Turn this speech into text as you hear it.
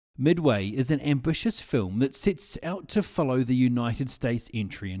Midway is an ambitious film that sets out to follow the United States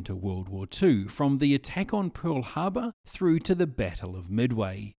entry into World War II, from the attack on Pearl Harbor through to the Battle of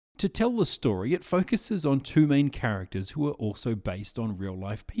Midway. To tell the story, it focuses on two main characters who are also based on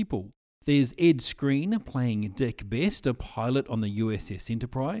real-life people. There's Ed Skrein playing Dick Best, a pilot on the USS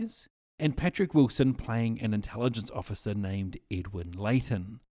Enterprise, and Patrick Wilson playing an intelligence officer named Edwin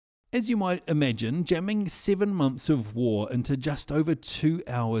Layton. As you might imagine, jamming 7 months of war into just over 2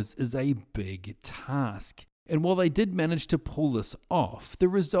 hours is a big task. And while they did manage to pull this off, the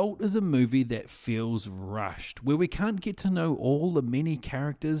result is a movie that feels rushed, where we can't get to know all the many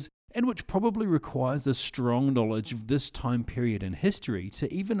characters, and which probably requires a strong knowledge of this time period in history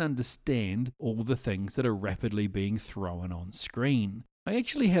to even understand all the things that are rapidly being thrown on screen. I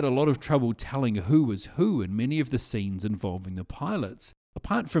actually had a lot of trouble telling who was who in many of the scenes involving the pilots.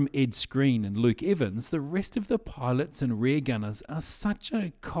 Apart from Ed Skrein and Luke Evans, the rest of the pilots and rear gunners are such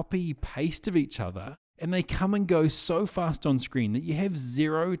a copy-paste of each other, and they come and go so fast on screen that you have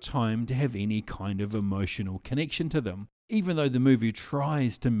zero time to have any kind of emotional connection to them, even though the movie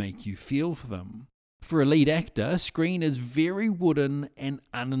tries to make you feel for them. For a lead actor, Skrein is very wooden and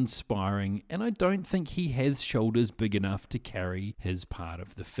uninspiring, and I don't think he has shoulders big enough to carry his part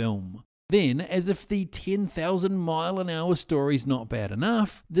of the film. Then, as if the 10,000-mile-an-hour story's not bad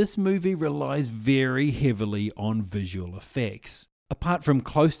enough, this movie relies very heavily on visual effects. Apart from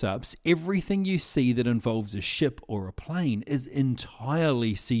close-ups, everything you see that involves a ship or a plane is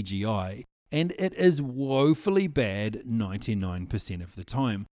entirely CGI, and it is woefully bad 99% of the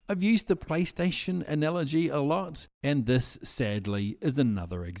time. I've used the PlayStation analogy a lot, and this, sadly, is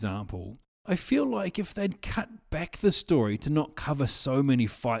another example. I feel like if they'd cut back the story to not cover so many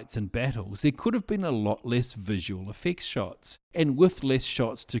fights and battles, there could have been a lot less visual effects shots. And with less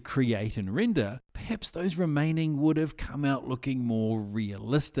shots to create and render, perhaps those remaining would have come out looking more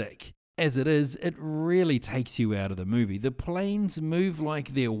realistic. As it is, it really takes you out of the movie. The planes move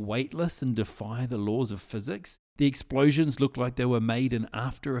like they're weightless and defy the laws of physics. The explosions look like they were made in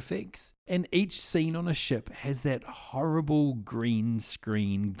After Effects. And each scene on a ship has that horrible green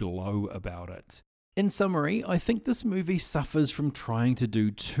screen glow about it. In summary, I think this movie suffers from trying to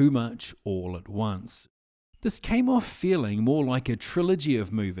do too much all at once. This came off feeling more like a trilogy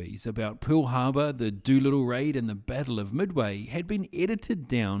of movies about Pearl Harbor, the Doolittle Raid, and the Battle of Midway had been edited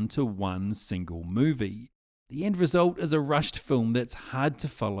down to one single movie. The end result is a rushed film that's hard to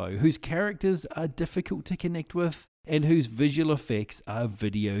follow, whose characters are difficult to connect with, and whose visual effects are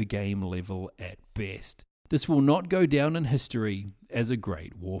video game level at best. This will not go down in history as a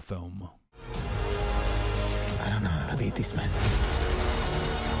great war film. I don't know how to lead these men.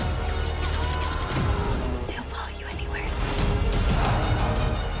 They'll follow you anywhere.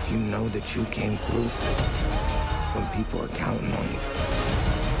 If you know that you came through when people are counting on you,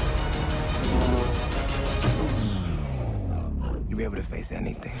 you'll be able to face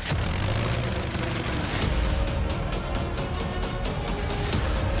anything.